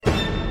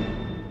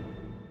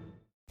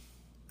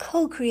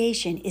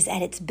Co-creation is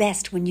at its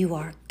best when you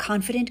are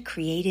confident,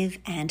 creative,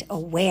 and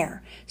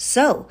aware.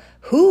 So,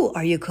 who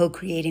are you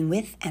co-creating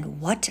with and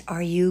what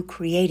are you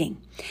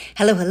creating?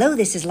 Hello,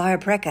 this is Lara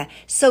Pareca.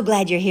 So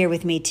glad you're here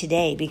with me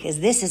today because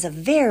this is a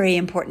very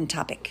important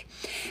topic.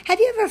 Have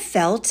you ever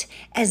felt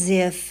as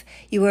if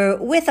you were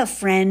with a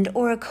friend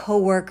or a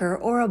coworker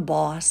or a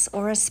boss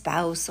or a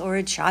spouse or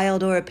a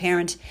child or a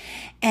parent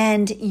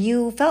and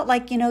you felt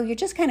like, you're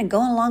just kind of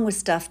going along with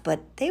stuff,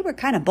 but they were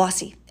kind of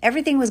bossy.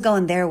 Everything was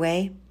going their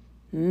way.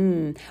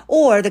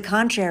 Or the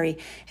contrary,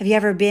 have you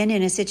ever been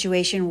in a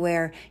situation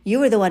where you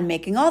were the one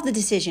making all the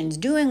decisions,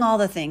 doing all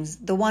the things,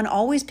 the one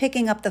always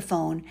picking up the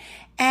phone,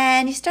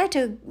 and it starts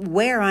to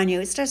wear on you,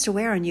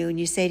 and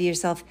you say to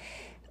yourself,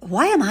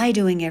 why am I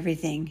doing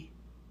everything?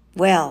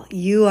 Well,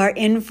 you are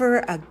in for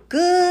a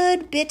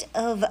good bit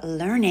of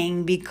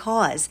learning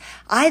because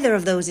either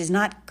of those is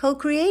not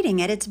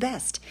co-creating at its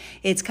best.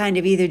 It's kind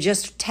of either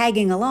just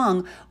tagging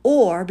along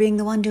or being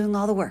the one doing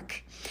all the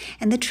work.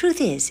 And the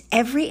truth is,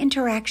 every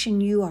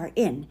interaction you are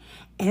in,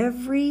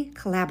 every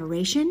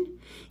collaboration,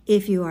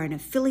 if you are an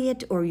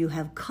affiliate or you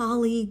have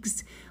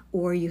colleagues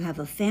or you have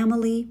a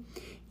family,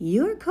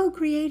 you're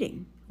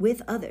co-creating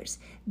with others.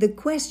 The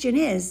question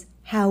is,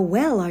 how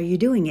well are you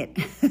doing it?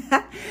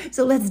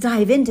 So let's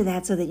dive into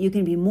that so that you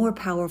can be more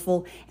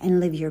powerful and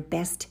live your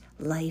best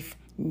life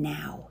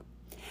now.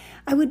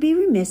 I would be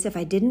remiss if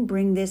I didn't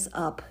bring this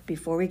up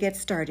before we get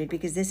started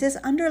because this is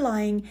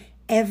underlying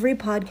every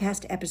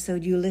podcast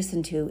episode you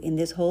listen to in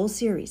this whole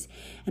series.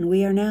 And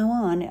we are now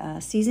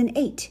on season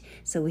 8.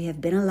 So we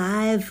have been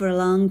alive for a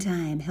long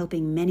time,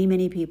 helping many,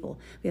 many people.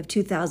 We have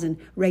 2,000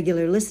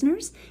 regular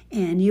listeners,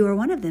 and you are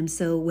one of them.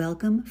 So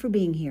welcome for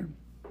being here.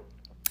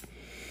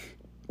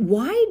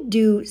 Why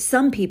do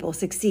some people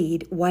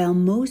succeed while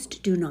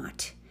most do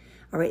not?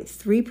 All right,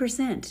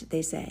 3%,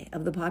 they say,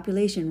 of the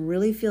population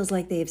really feels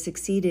like they have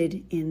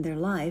succeeded in their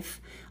life,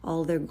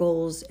 all their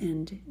goals,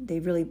 and they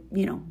really,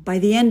 by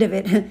the end of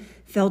it,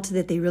 felt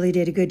that they really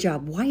did a good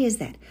job. Why is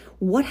that?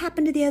 What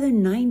happened to the other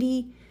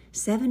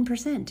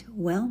 97%?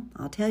 Well,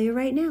 I'll tell you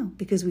right now,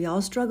 because we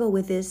all struggle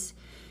with this.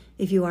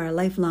 If you are a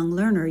lifelong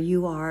learner,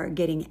 you are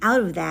getting out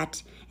of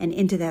that and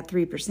into that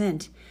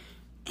 3%,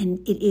 and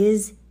it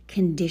is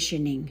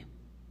conditioning.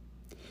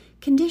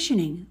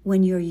 Conditioning.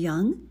 When you're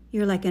young,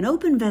 you're like an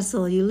open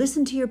vessel. You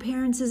listen to your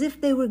parents as if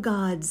they were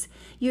gods,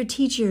 your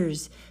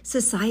teachers.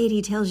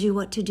 Society tells you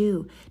what to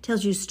do,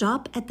 tells you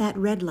stop at that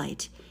red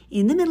light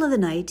in the middle of the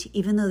night,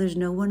 even though there's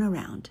no one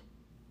around.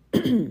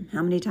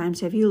 How many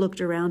times have you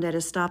looked around at a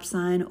stop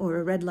sign or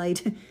a red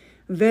light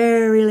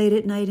very late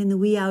at night in the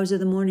wee hours of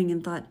the morning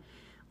and thought,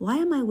 why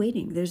am I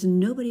waiting? There's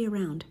nobody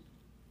around.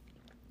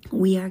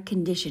 We are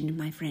conditioned,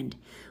 my friend.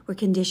 We're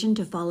conditioned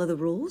to follow the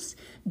rules,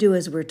 do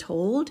as we're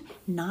told,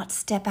 not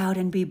step out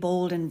and be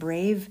bold and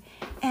brave.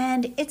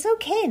 And it's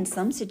okay in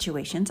some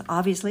situations.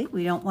 Obviously,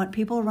 we don't want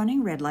people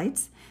running red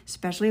lights,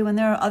 especially when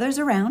there are others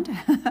around.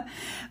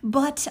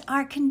 But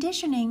our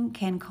conditioning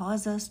can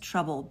cause us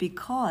trouble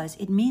because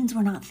it means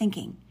we're not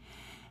thinking.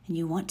 And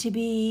you want to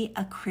be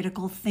a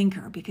critical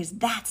thinker because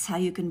that's how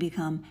you can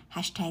become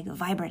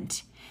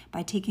 #vibrant,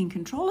 by taking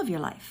control of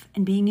your life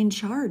and being in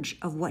charge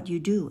of what you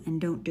do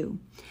and don't do.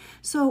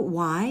 So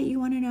why, you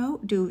want to know,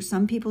 do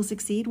some people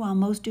succeed while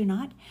most do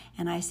not?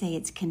 And I say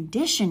it's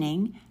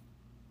conditioning,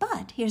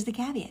 but here's the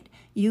caveat.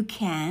 You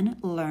can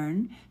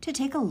learn to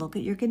take a look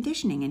at your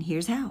conditioning, and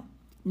here's how.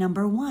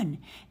 Number 1,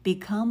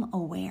 become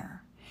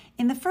aware.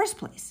 In the first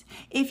place,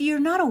 if you're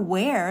not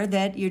aware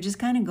that you're just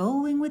kind of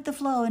going with the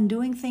flow and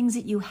doing things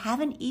that you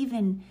haven't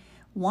even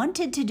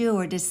wanted to do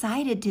or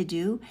decided to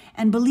do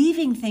and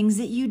believing things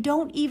that you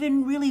don't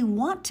even really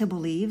want to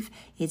believe,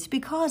 it's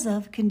because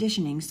of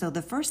conditioning. So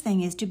the first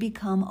thing is to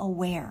become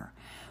aware.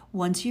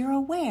 Once you're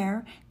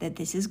aware that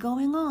this is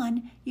going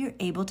on, you're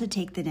able to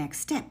take the next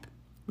step,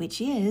 which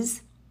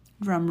is,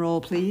 drum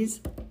roll please,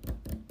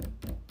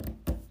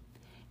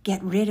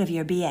 get rid of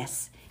your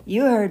BS.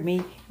 You heard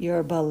me,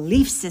 your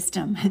belief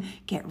system.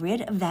 Get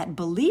rid of that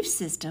belief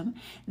system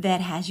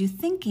that has you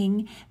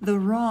thinking the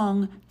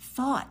wrong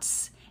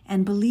thoughts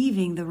and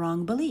believing the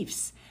wrong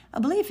beliefs.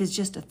 A belief is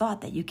just a thought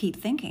that you keep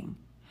thinking.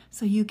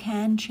 So you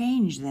can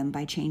change them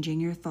by changing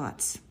your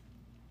thoughts.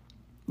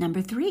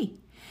 Number 3,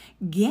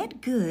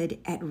 get good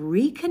at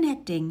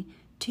reconnecting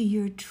to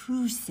your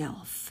true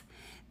self.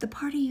 The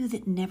part of you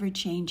that never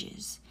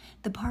changes.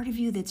 The part of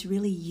you that's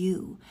really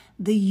you.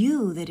 The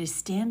you that is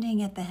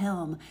standing at the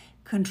helm,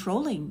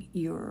 controlling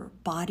your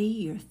body,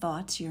 your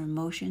thoughts, your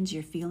emotions,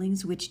 your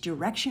feelings, which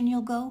direction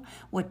you'll go,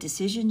 what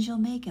decisions you'll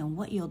make, and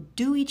what you'll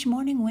do each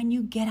morning when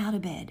you get out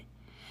of bed.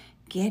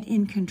 Get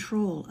in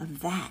control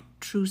of that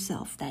true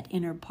self, that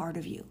inner part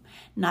of you.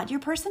 Not your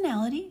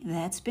personality.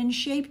 That's been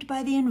shaped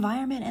by the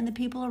environment and the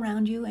people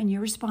around you and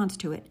your response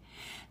to it.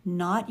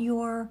 Not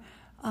your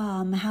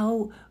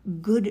how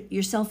good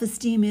your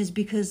self-esteem is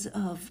because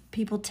of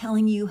people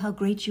telling you how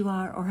great you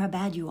are or how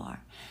bad you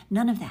are.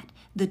 None of that.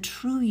 The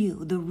true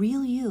you, the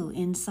real you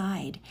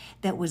inside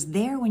that was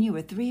there when you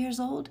were 3 years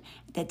old,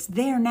 that's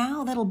there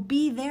now, that'll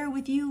be there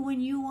with you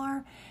when you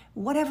are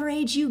whatever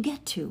age you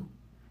get to.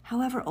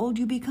 however old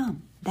you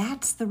become.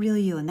 That's the real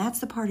you, and that's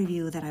the part of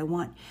you that I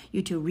want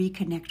you to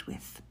reconnect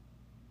with.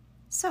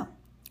 So,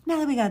 now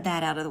that we got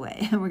that out of the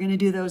way, we're going to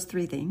do those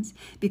 3 things.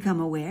 Become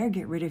aware,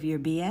 get rid of your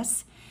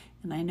BS.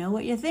 And I know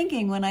what you're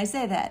thinking when I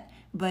say that,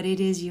 but it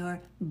is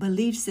your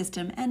belief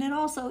system, and it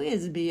also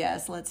is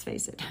BS, let's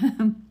face it.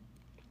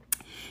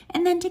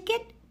 And then to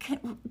get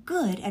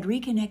good at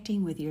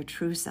reconnecting with your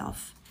true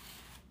self.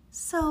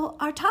 So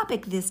our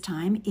topic this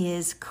time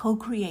is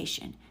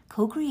co-creation.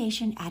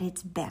 Co-creation at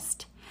its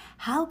best.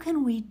 How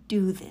can we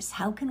do this?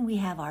 How can we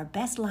have our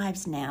best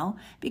lives now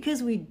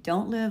because we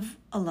don't live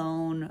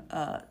alone,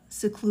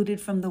 secluded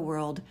from the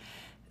world?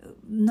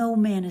 No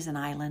man is an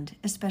island,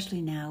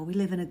 especially now. We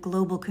live in a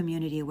global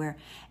community where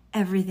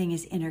everything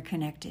is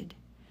interconnected.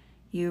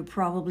 You're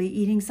probably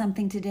eating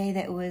something today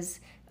that was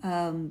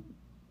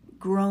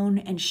grown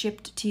and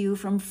shipped to you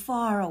from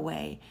far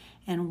away.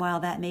 And while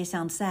that may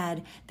sound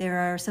sad, there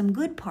are some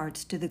good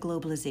parts to the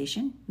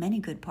globalization, many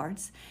good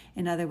parts.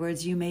 In other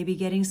words, you may be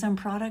getting some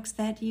products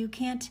that you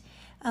can't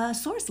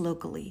source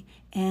locally,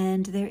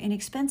 and they're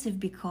inexpensive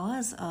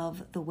because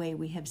of the way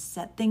we have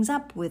set things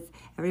up with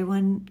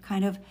everyone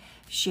kind of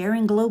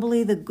sharing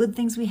globally the good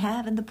things we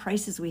have and the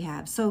prices we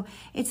have. So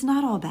it's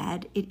not all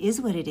bad. It is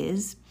what it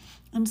is.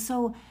 And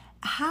so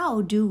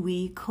how do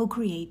we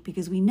co-create?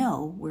 Because we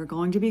know we're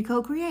going to be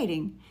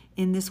co-creating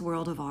in this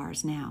world of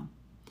ours now.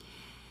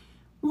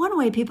 One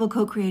way people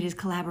co-create is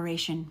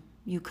collaboration.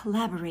 You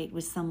collaborate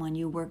with someone,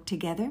 you work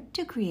together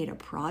to create a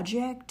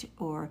project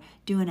or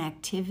do an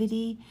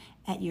activity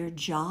at your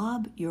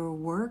job, your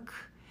work,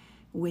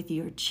 with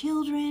your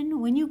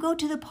children. When you go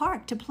to the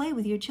park to play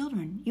with your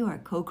children, you are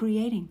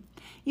co-creating.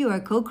 You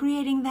are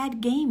co-creating that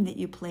game that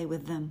you play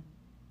with them.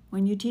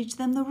 When you teach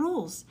them the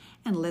rules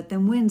and let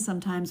them win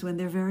sometimes when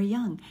they're very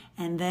young,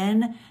 and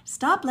then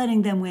stop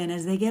letting them win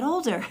as they get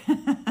older.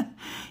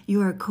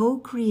 You are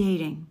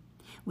co-creating.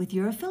 With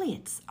your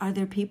affiliates, are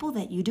there people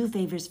that you do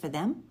favors for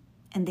them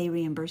and they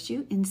reimburse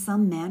you in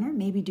some manner,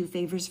 maybe do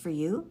favors for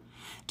you?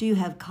 Do you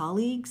have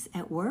colleagues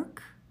at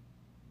work?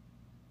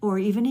 Or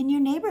even in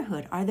your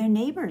neighborhood, are there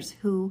neighbors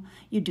who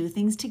you do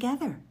things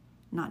together?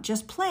 Not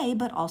just play,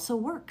 but also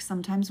work.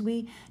 Sometimes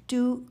we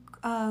do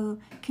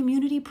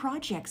community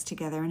projects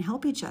together and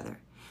help each other.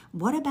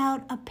 What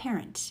about a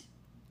parent?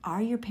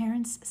 Are your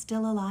parents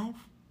still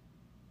alive?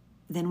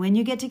 Then when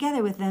you get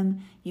together with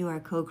them, you are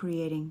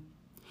co-creating.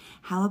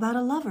 How about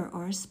a lover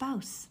or a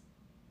spouse?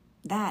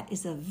 That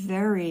is a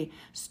very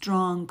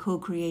strong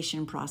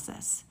co-creation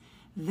process.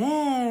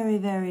 Very,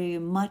 very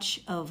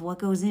much of what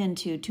goes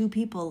into 2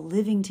 people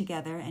living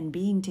together and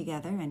being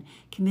together and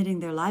committing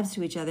their lives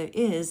to each other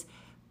is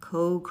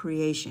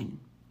co-creation.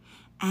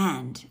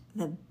 And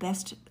the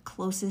best,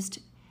 closest,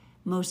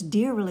 most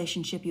dear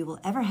relationship you will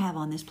ever have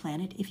on this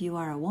planet, if you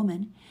are a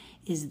woman,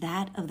 is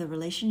that of the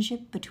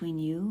relationship between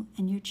you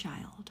and your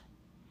child.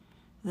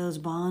 Those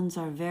bonds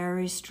are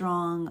very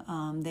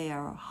strong. They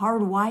are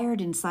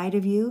hardwired inside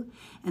of you.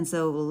 And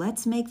so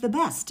let's make the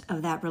best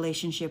of that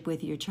relationship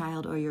with your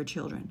child or your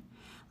children.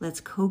 Let's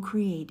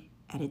co-create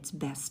at its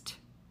best.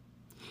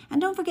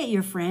 And don't forget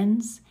your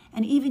friends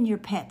and even your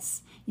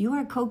pets. You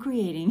are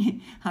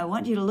co-creating. I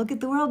want you to look at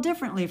the world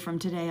differently from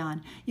today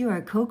on. You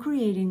are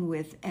co-creating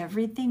with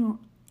everything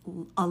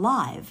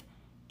alive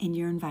in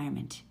your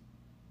environment.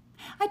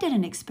 I did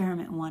an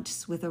experiment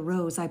once with a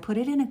rose. I put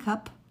it in a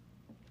cup.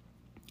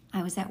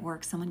 I was at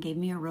work, someone gave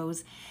me a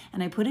rose,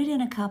 and I put it in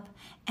a cup,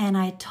 and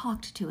I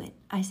talked to it.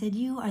 I said,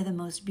 "You are the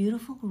most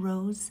beautiful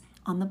rose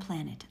on the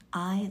planet.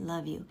 I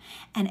love you."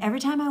 And every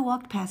time I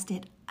walked past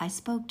it, I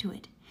spoke to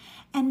it.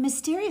 And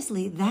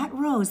mysteriously, that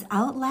rose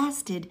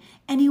outlasted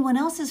anyone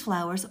else's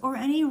flowers or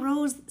any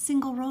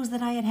single rose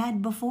that I had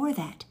had before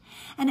that.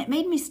 And it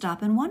made me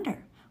stop and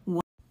wonder,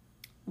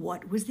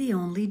 what was the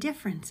only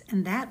difference?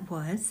 And that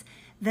was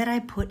that I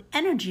put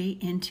energy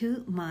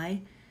into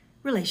my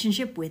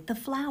relationship with the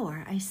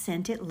flower. I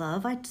sent it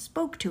love. I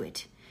spoke to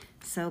it.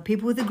 So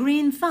people with a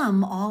green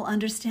thumb all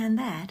understand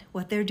that.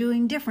 What they're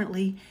doing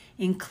differently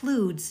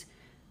includes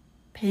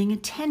paying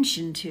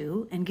attention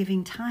to and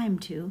giving time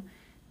to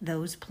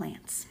those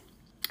plants.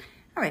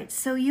 All right,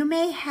 so you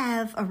may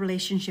have a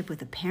relationship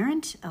with a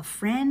parent, a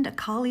friend, a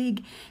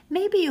colleague.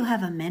 Maybe you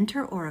have a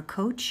mentor or a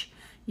coach.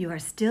 You are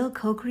still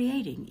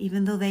co-creating.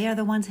 Even though they are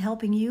the ones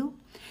helping you,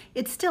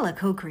 it's still a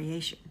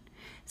co-creation.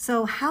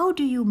 So how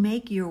do you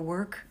make your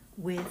work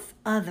with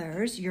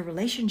others, your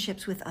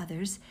relationships with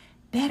others,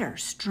 better,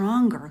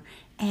 stronger,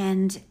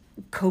 and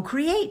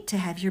co-create to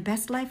have your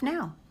best life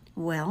now?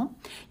 Well,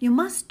 you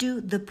must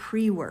do the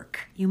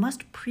pre-work. You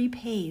must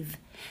pre-pave.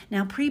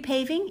 Now,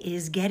 pre-paving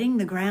is getting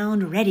the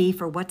ground ready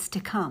for what's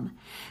to come.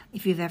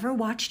 If you've ever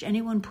watched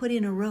anyone put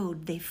in a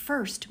road, they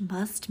first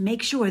must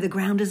make sure the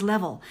ground is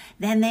level.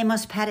 Then they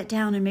must pat it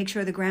down and make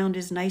sure the ground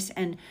is nice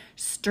and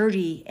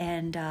sturdy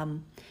and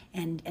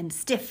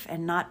stiff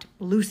and not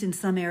loose in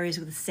some areas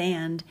with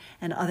sand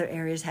and other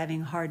areas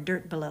having hard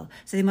dirt below.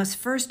 So they must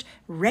first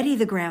ready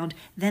the ground,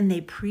 then they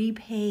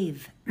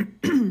pre-pave.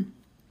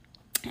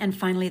 And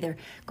finally, they're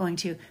going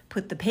to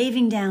put the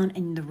paving down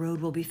and the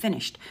road will be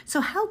finished.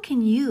 So how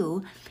can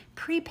you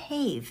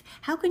pre-pave?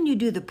 How can you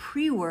do the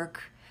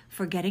pre-work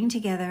for getting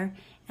together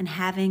and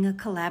having a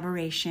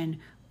collaboration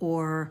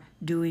or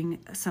doing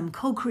some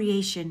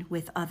co-creation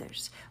with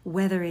others?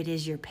 Whether it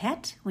is your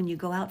pet when you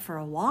go out for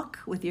a walk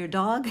with your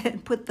dog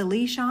and put the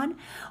leash on,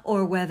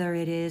 or whether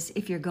it is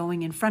if you're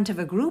going in front of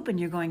a group and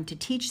you're going to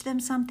teach them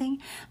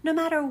something, no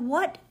matter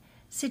what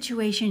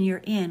situation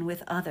you're in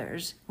with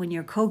others when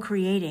you're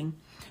co-creating,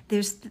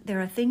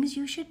 there are things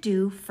you should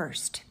do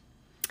first.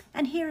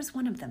 And here's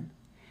one of them.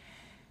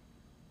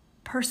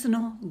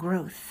 Personal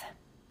growth.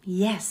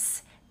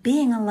 Yes,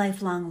 being a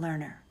lifelong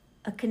learner,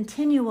 a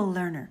continual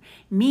learner,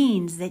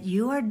 means that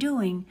you are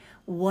doing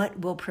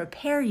what will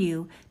prepare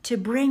you to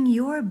bring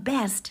your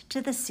best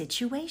to the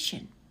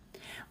situation.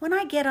 When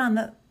I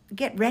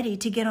get ready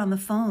to get on the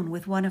phone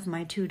with one of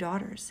my 2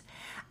 daughters,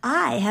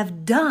 I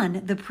have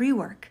done the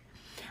pre-work.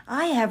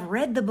 I have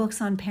read the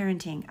books on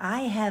parenting.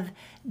 I have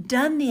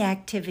done the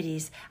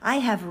activities. I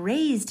have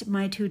raised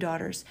my 2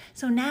 daughters.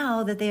 So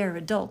now that they are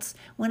adults,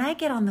 when I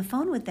get on the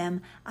phone with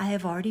them, I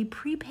have already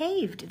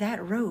pre-paved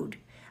that road.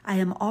 I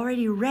am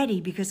already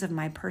ready because of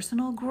my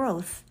personal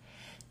growth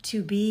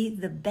to be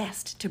the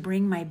best, to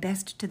bring my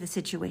best to the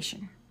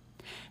situation.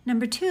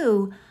 Number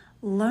 2,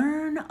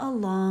 learn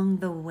along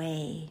the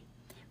way.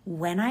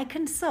 When I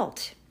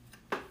consult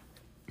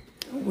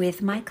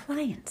with my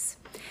clients,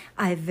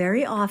 I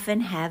very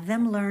often have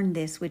them learn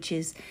this, which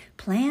is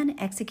plan,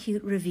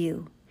 execute,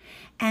 review.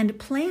 And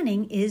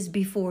planning is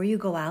before you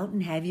go out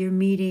and have your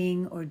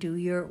meeting or do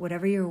your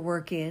whatever your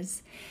work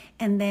is.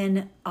 And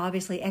then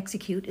obviously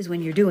execute is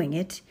when you're doing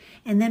it.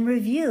 And then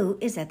review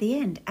is at the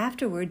end.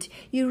 Afterwards,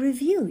 you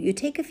review. You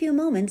take a few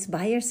moments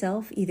by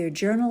yourself, either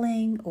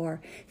journaling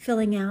or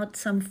filling out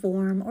some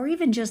form, or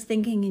even just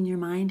thinking in your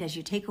mind as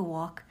you take a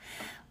walk.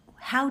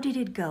 How did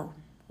it go?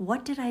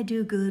 What did I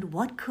do good?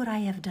 What could I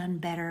have done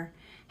better?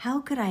 How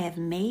could I have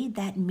made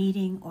that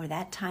meeting or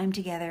that time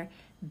together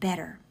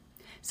better?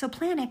 So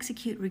plan,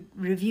 execute,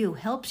 review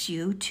helps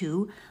you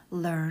to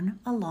learn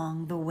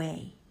along the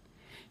way.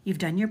 You've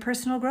done your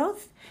personal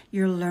growth,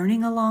 you're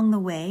learning along the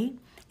way,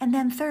 and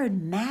then third,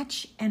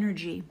 match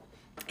energy.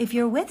 If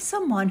you're with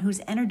someone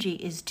whose energy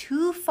is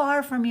too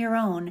far from your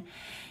own,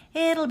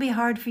 it'll be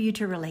hard for you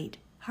to relate,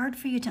 hard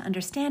for you to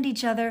understand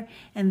each other,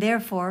 and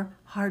therefore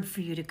hard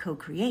for you to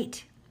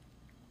co-create.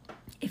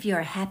 If you're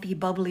a happy,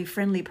 bubbly,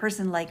 friendly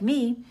person like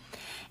me,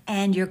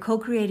 and you're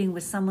co-creating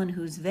with someone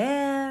who's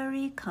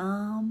very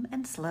calm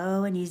and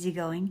slow and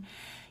easygoing,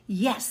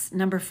 yes,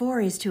 number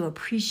 4 is to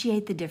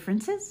appreciate the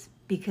differences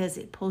because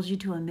it pulls you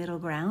to a middle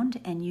ground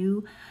and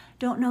you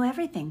don't know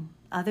everything.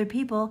 Other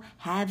people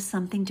have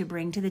something to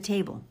bring to the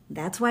table.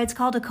 That's why it's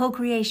called a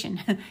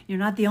co-creation. You're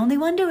not the only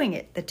one doing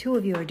it. The 2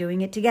 of you are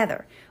doing it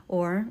together,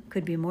 or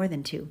could be more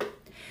than 2.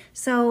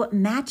 So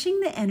matching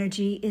the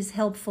energy is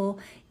helpful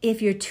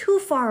if you're too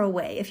far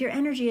away, if your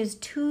energy is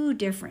too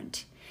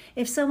different.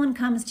 If someone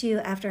comes to you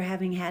after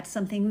having had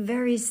something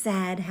very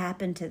sad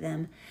happen to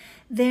them,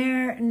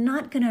 they're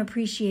not going to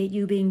appreciate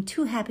you being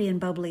too happy and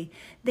bubbly.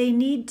 They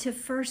need to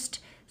first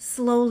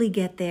slowly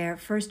get there,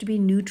 first be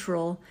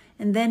neutral,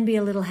 and then be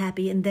a little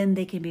happy, and then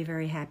they can be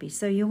very happy.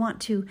 So you want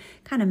to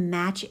kind of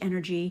match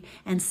energy,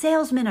 and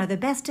salesmen are the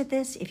best at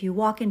this. If you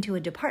walk into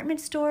a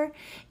department store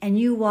and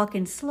you walk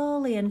in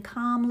slowly and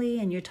calmly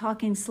and you're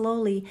talking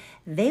slowly,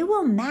 they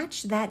will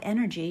match that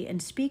energy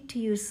and speak to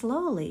you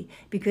slowly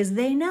because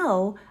they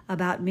know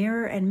about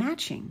mirror and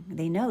matching.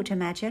 They know to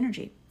match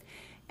energy.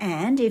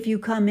 And if you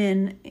come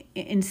in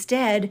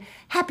instead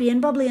happy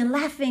and bubbly and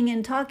laughing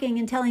and talking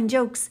and telling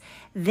jokes,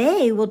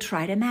 they will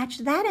try to match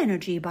that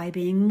energy by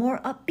being more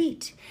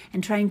upbeat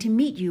and trying to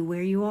meet you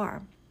where you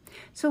are.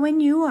 So when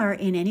you are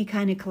in any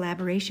kind of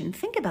collaboration,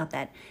 think about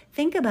that.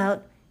 Think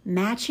about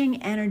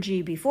matching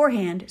energy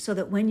beforehand so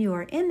that when you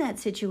are in that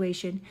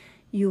situation,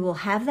 you will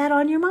have that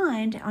on your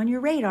mind, on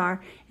your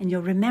radar, and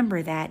you'll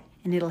remember that,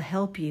 and it'll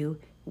help you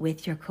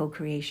with your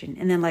co-creation.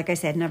 And then, like I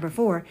said, number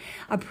 4,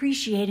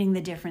 appreciating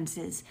the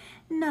differences.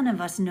 None of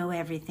us know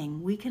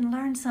everything. We can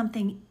learn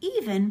something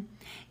even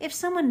if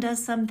someone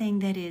does something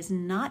that is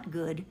not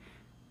good.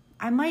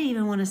 I might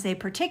even want to say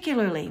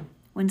particularly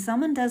when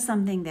someone does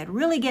something that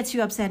really gets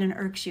you upset and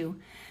irks you,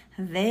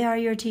 they are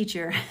your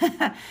teacher.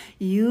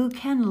 You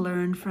can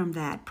learn from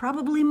that,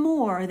 probably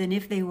more than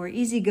if they were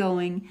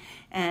easygoing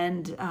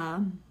and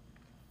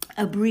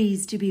a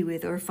breeze to be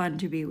with or fun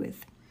to be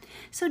with.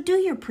 So do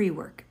your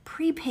pre-work,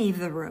 pre-pave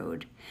the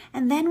road,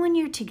 and then when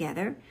you're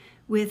together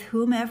with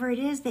whomever it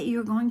is that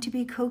you're going to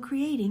be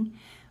co-creating,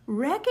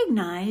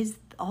 recognize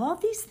all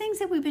these things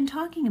that we've been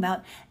talking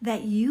about,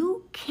 that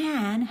you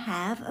can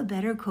have a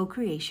better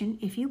co-creation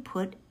if you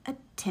put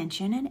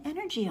attention and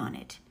energy on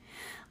it.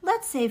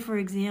 Let's say, for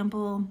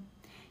example,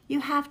 you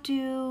have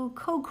to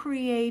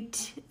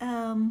co-create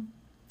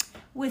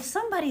with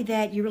somebody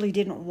that you really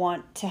didn't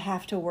want to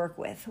have to work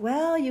with.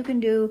 Well, you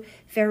can do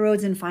Fair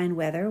Roads and Fine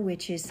Weather,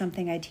 which is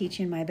something I teach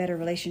in my Better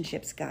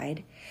Relationships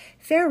Guide.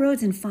 Fair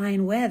Roads and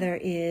Fine Weather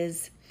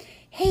is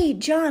Hey,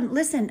 John,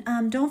 listen,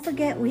 don't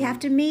forget we have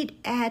to meet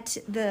at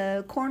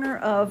the corner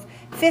of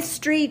 5th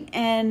Street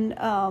and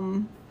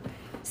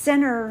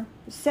Center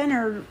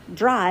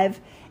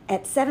Drive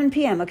at 7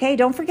 p.m., okay?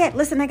 Don't forget.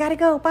 Listen, I got to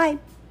go. Bye.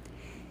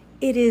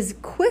 It is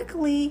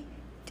quickly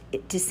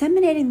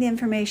disseminating the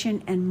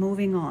information and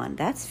moving on.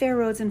 That's fair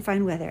roads and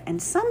fine weather.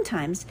 And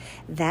sometimes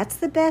that's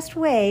the best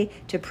way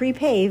to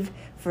pre-pave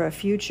for a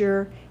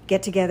future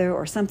get-together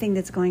or something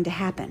that's going to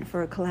happen,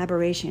 for a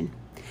collaboration.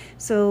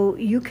 So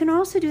you can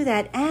also do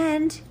that,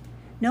 and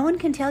no one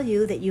can tell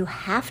you that you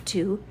have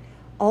to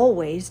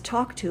always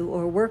talk to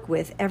or work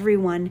with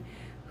everyone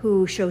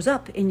who shows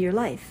up in your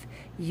life.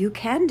 You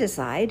can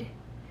decide,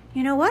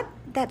 you know what,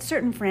 that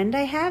certain friend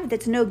I have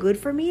that's no good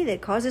for me,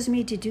 that causes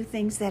me to do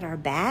things that are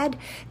bad,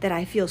 that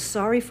I feel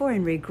sorry for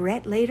and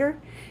regret later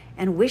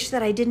and wish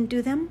that I didn't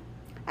do them,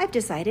 I've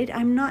decided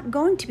I'm not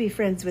going to be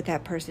friends with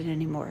that person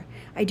anymore.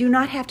 I do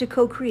not have to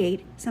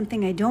co-create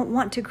something I don't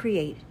want to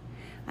create.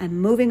 I'm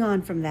moving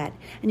on from that.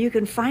 And you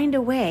can find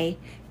a way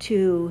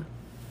to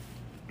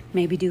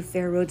maybe do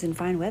fair roads and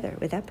fine weather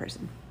with that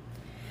person.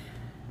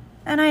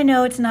 And I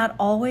know it's not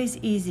always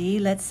easy.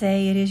 Let's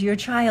say it is your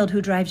child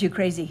who drives you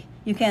crazy.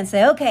 You can't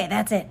say, okay,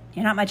 that's it.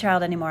 You're not my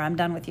child anymore. I'm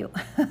done with you.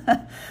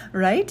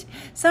 Right?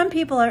 Some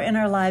people are in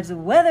our lives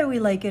whether we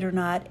like it or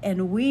not,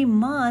 and we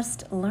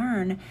must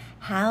learn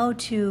how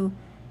to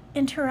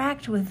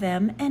interact with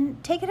them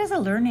and take it as a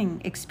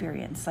learning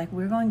experience. Like,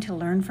 we're going to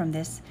learn from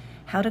this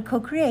how to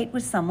co-create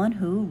with someone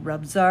who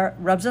rubs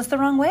us the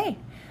wrong way,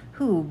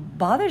 who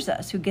bothers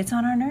us, who gets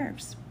on our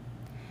nerves.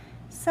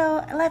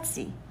 So let's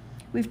see.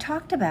 We've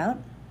talked about,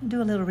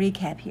 do a little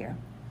recap here,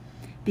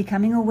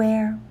 becoming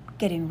aware,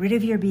 getting rid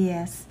of your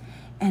BS,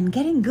 and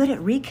getting good at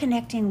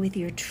reconnecting with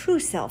your true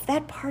self,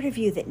 that part of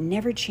you that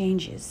never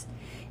changes,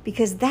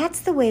 because that's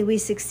the way we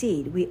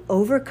succeed. We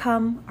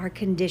overcome our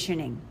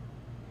conditioning.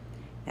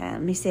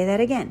 Let me say that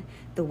again.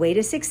 The way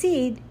to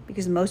succeed,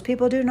 because most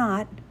people do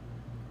not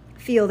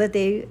feel that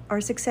they are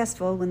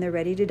successful when they're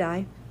ready to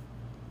die,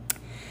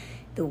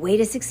 the way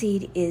to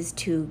succeed is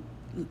to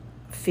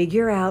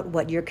figure out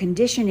what your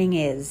conditioning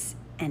is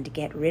and to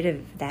get rid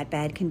of that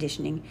bad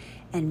conditioning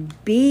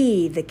and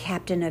be the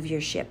captain of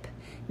your ship.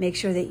 Make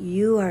sure that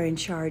you are in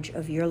charge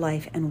of your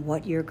life and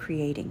what you're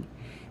creating.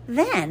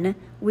 Then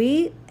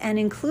and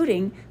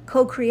including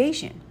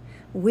co-creation,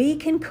 we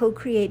can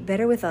co-create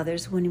better with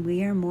others when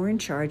we are more in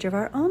charge of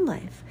our own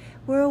life.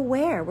 We're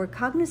aware, we're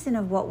cognizant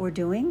of what we're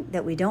doing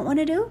that we don't want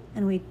to do,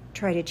 and we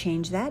try to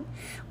change that.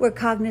 We're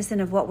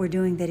cognizant of what we're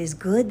doing that is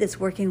good,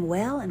 that's working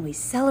well, and we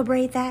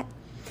celebrate that.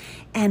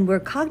 And we're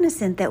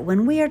cognizant that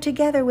when we are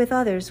together with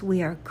others,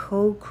 we are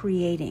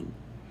co-creating.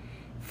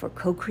 For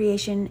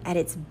co-creation at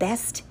its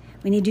best,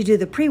 we need to do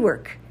the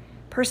pre-work,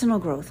 personal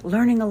growth,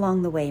 learning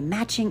along the way,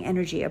 matching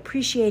energy,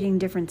 appreciating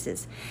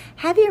differences.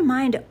 Have your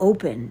mind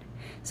open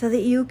so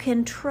that you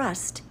can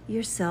trust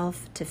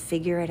yourself to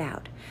figure it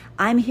out.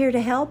 I'm here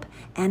to help,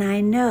 and I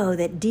know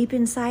that deep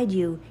inside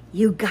you,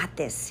 you got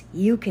this.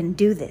 You can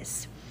do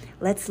this.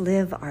 Let's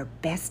live our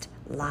best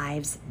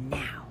lives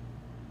now.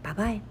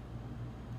 Bye-bye.